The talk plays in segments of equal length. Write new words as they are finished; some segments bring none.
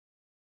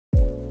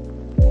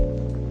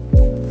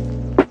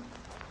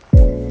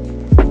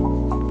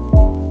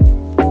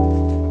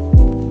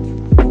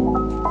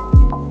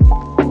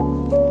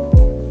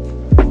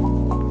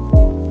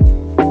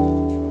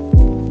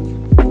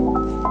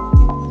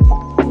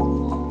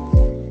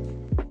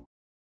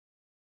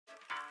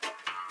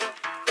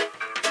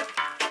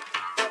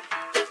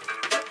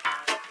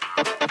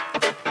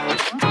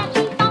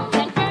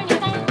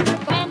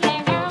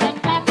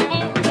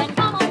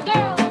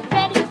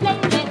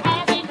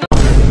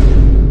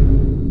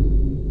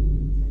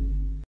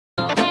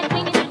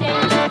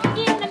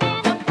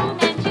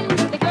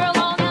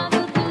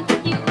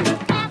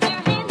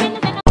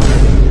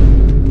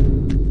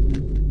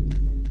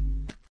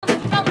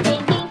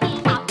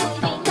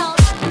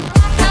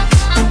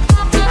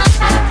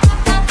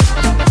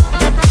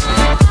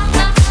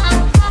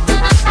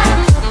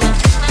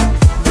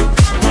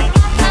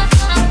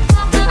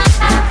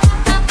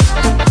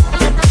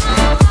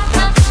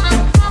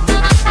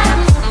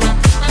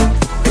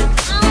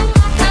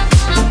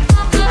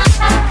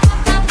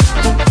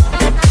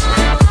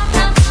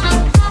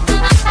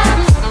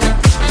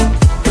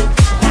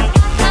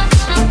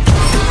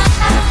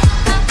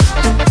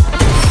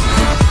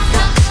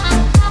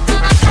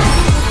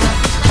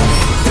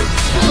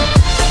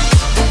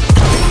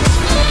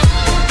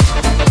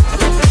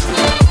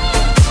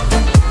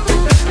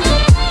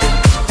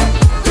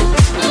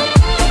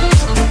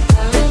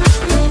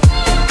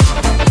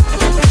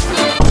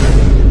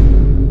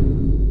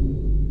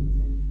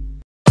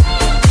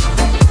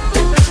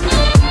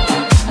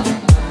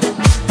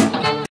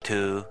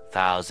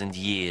2,000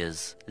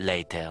 years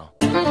later.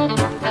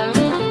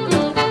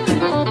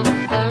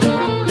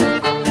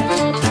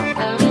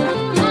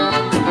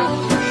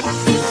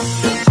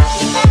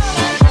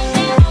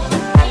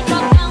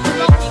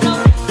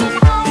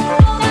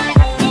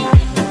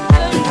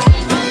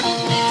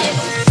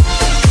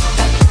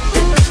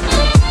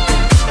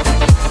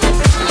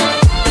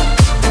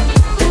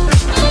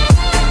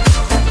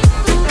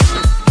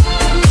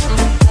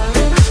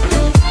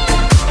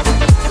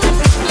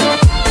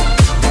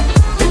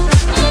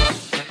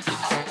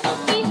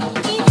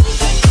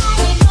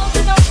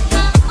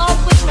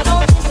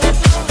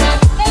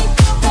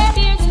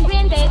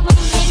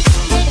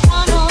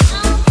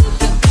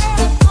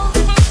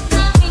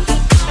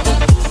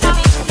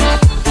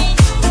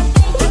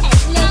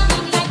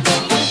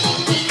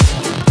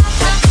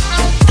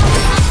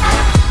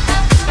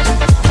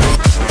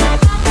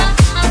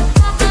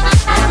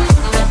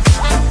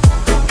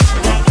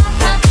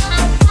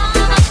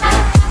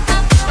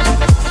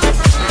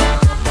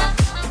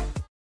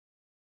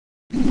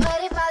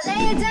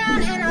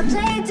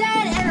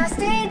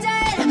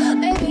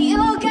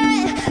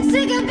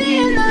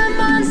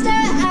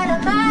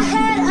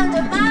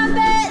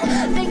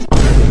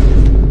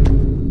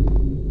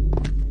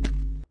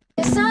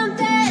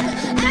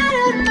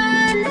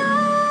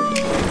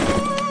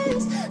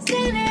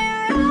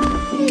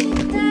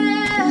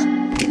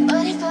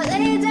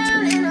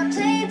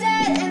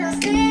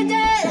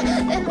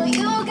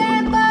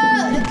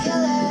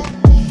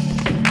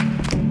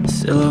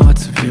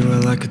 Silhouettes of you are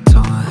like a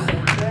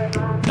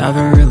taunt.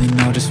 Never really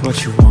know just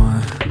what you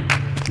want.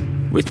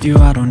 With you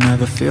I don't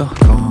ever feel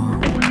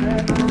calm.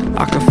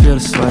 I can feel the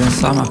sweat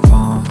inside my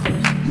palms.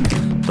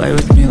 Play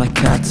with me like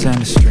cats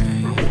and a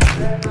string.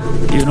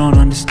 You don't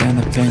understand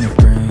the pain it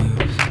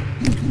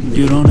brings.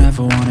 You don't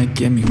ever wanna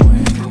give me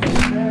wings.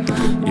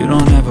 You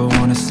don't ever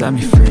wanna set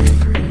me free.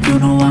 You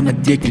know I'm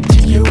addicted to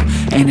you,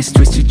 and it's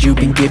twisted, you've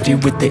been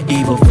gifted with the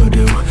evil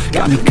voodoo.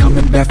 Got me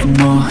coming back for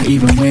more,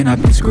 even when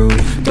I've been screwed.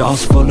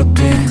 Dolls full of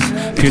pins,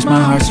 pierce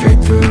my heart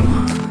straight through.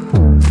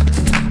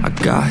 I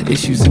got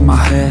issues in my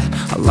head,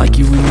 I like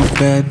you in my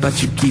bed,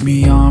 but you keep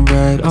me on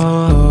red.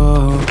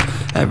 Oh,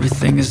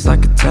 everything is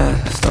like a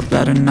test, I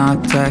better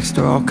not text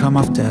or I'll come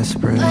off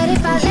desperate. But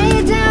if I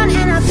lay down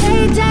and I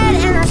play dead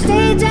and I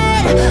stay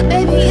dead,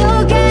 baby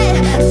you'll get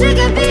sick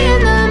of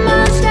being the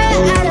monster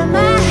out of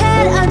my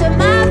head, under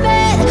my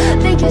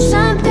bed, thinking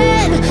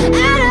something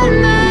out of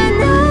my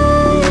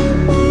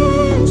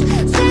nightmares,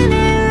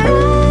 standing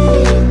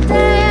right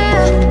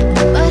there.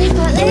 But if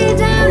I lay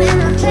down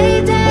and I play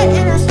dead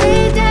and I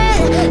stay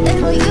dead, then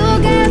will you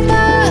get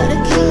bored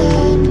of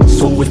killing?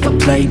 So if I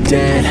play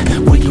dead,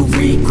 will you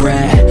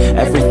regret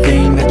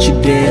everything that you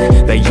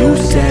did, that you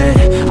said?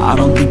 I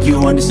don't think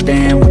you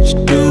understand what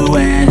you're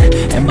doing,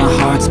 and my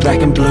heart's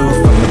black and blue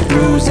from the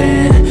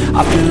bruising.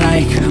 I feel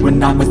like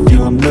when I'm with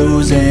you I'm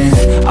losing.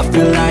 I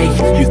feel like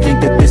you think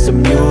that this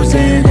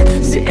amusing,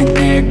 sitting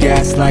there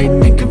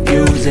gaslighting and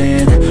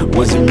confusing.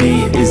 Was it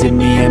me? Is it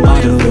me? Am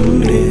I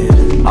deluded?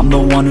 I'm the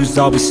one who's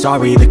always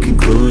sorry, the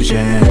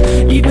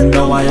conclusion, even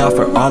though I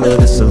offer all of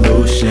the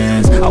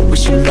solutions. I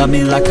wish you loved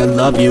me like I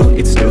love you,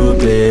 it's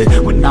stupid.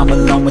 When I'm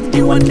alone with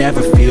you I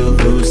never feel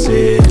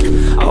lucid.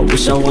 I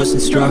wish I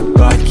wasn't struck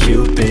by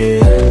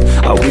Cupid.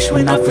 I wish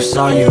when I first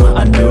saw you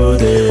I knew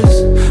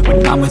this.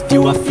 When I'm with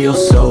you I feel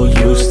so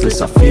useless,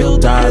 I feel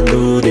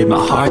diluted, my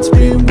heart's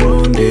been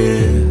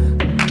wounded.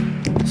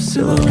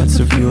 Silhouettes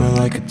of you are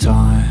like a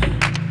taunt.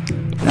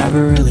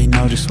 Never really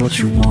know just what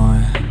you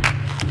want.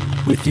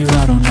 With you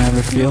I don't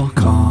ever feel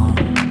calm.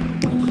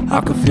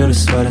 I can feel the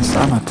sweat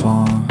inside my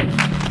palms.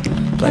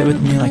 Play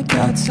with me like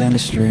cats and a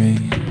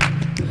string.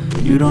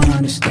 You don't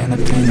understand the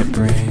pain it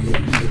brings.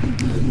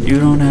 You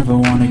don't ever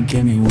wanna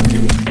give me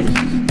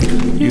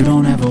wings. You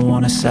don't ever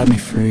wanna set me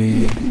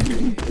free.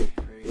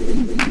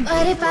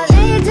 But if I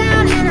lay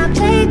down and I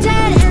play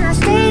dead and I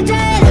stay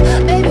dead,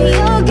 baby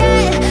you'll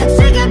get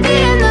sick of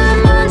being the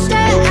monster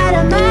out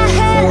of my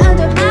head,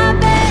 under my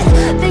bed,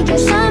 thinking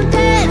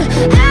something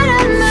out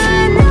of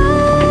my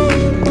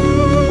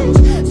nightmares,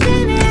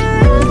 standing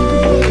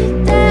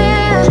right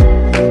there.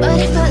 But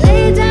if I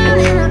lay down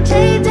and I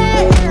play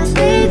dead and I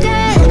stay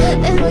dead,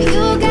 then will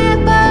you get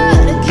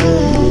bored of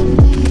killing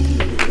me?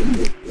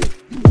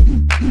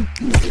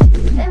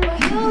 Then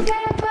will you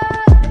get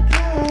bored of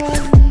killing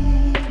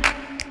me?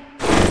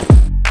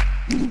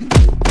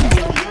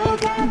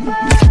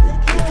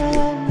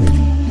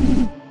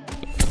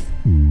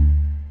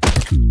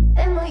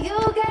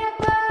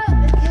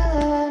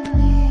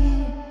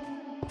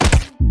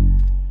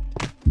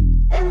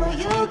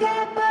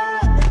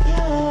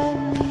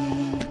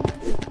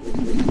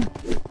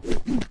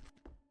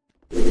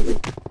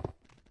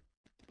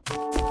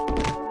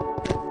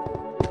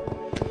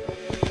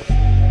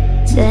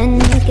 Then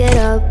get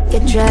up,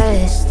 get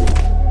dressed,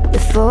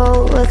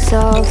 before work's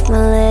off my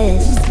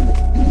list.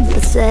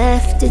 What's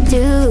left to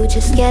do,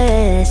 just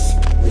guess.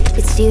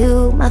 It's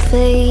you, my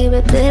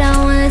favorite, but I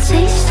wanna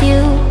taste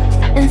you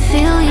and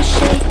feel you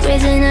shake,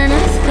 raising an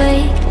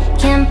earthquake.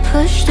 can't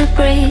push the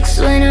brakes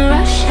when a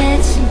rush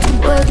hits.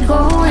 We're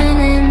going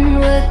in,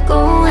 we're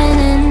going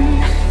in.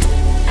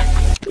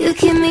 You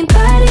keep me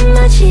biting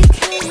my cheek,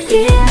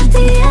 year after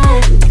year.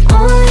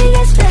 Only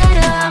gets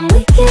better, I'm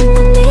weak in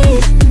the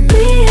knees.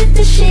 We hit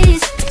the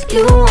sheets,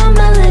 you on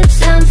my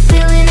lips, I'm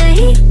feeling the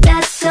heat.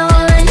 That's all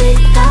I need.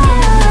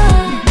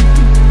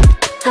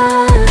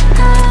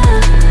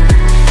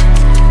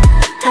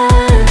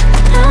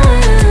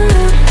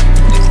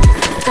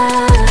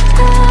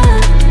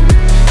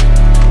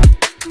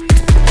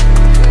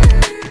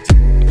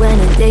 When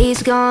the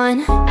day's gone,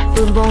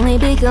 we've only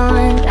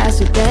begun. That's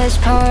the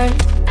best part,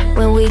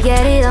 when we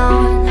get it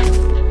on.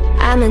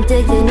 I'm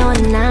addicted, no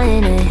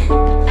denying it.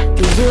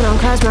 Cause you don't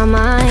cross my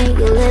mind,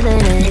 you live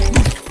in it.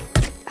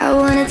 I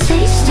wanna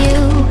taste you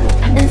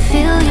and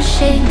feel you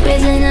shake,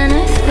 raising an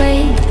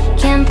earthquake.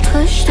 Can't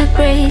push the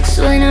brakes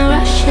when a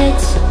rush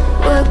hits.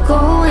 We're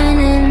going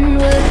in,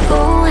 we're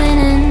going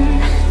in.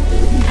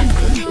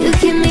 You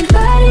keep me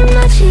biting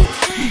my cheek,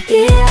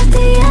 year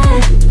after year.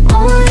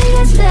 Only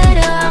gets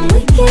better, I'm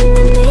weak in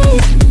the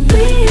knees.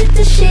 We hit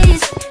the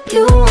sheets,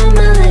 you on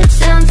my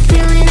lips, I'm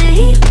feeling the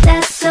heat.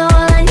 That's all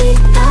I need.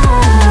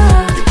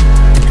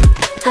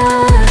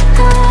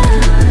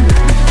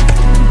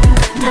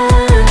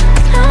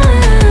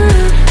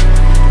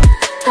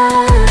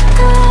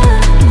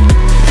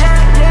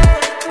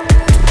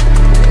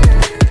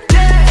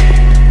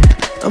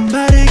 I'm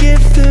about to get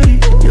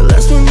 30. Your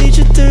last one made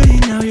you 30.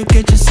 Now you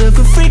get yourself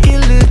a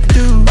freaking little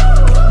dude.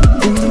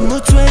 In the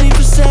mood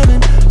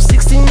 24/7,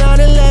 16 out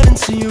 11.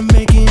 So you're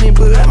making it,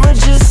 but I'ma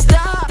just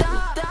stop.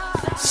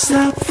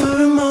 Stop for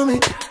a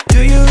moment. Do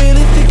you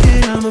really think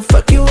that I'ma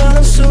fuck you while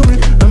I'm sober?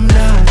 I'm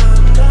not.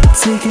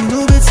 Taking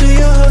Uber to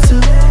your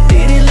hotel,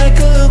 eating like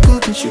a local,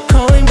 cause you're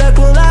calling back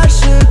while I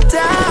shut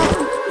down.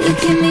 You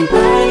keep me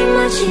biting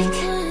my cheek,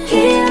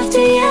 year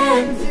after year.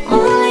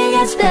 Only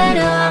gets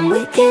better, I'm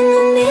weak in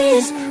the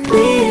knees.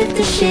 We hit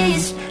the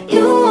sheets,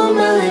 you on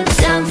my lips,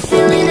 I'm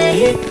feeling the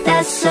heat.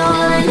 That's all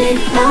I need.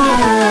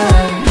 That's all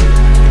I need.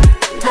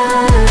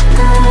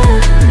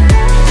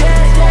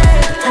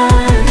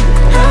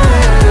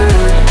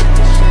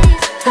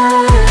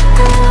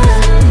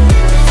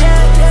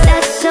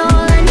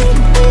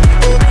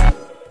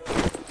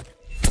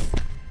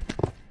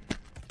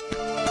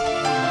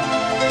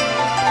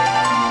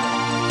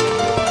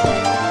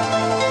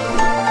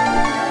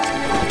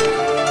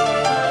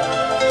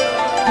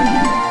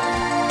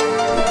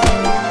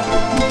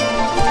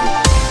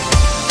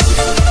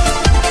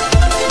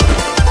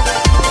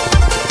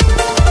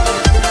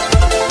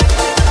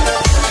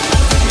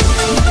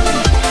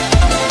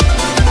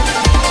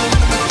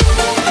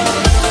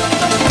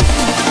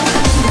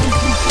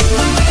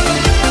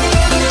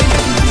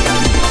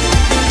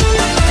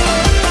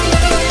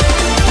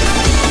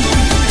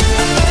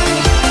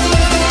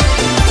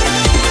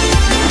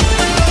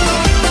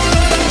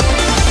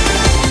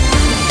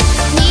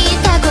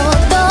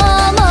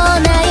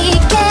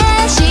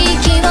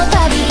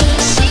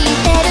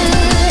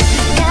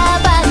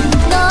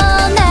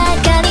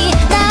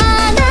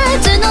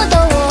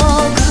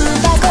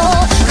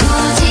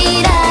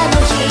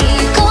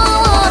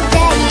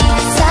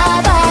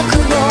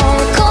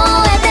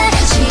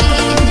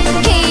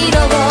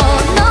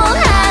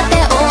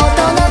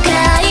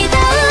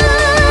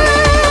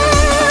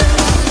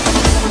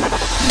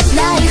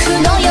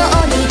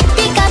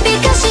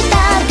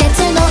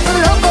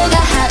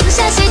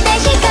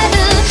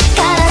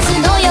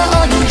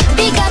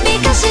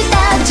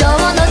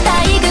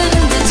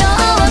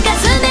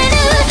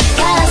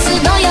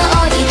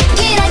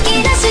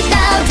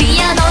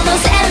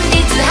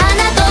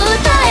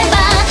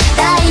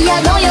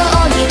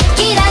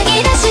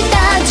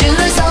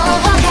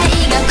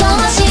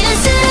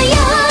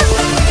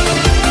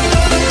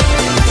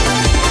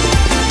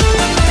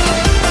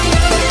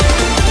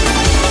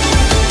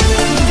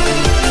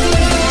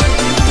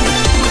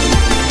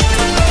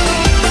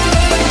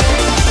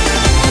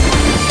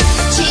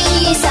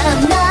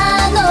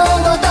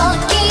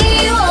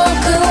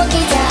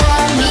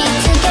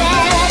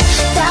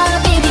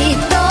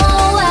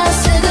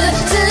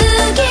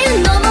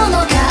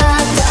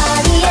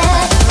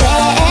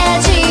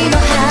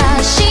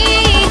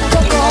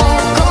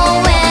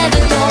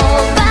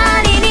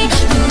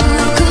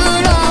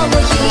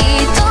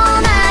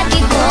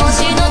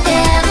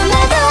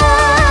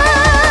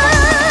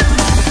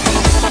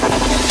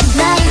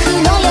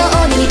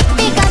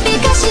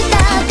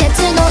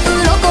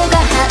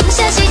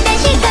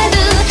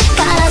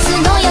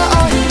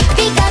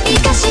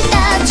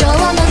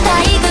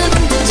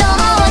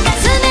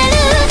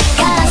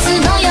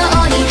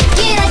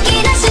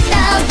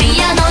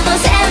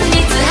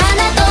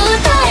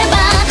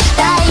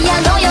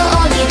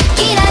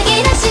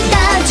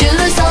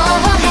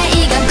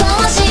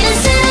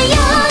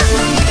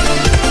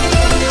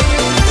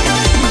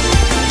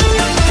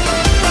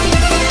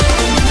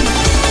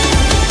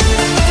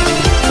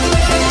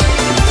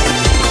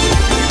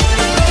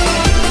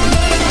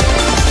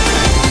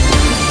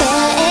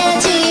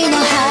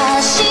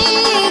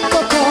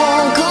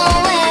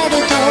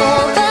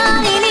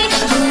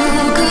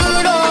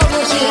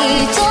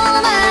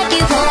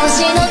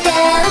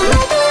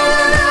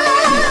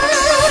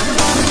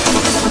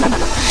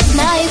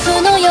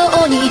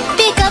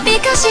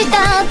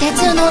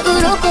 の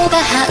鱗が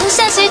反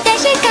射して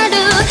光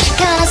る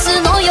カラス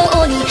のよ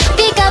うに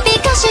ピカピ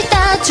カし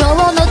た蝶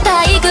の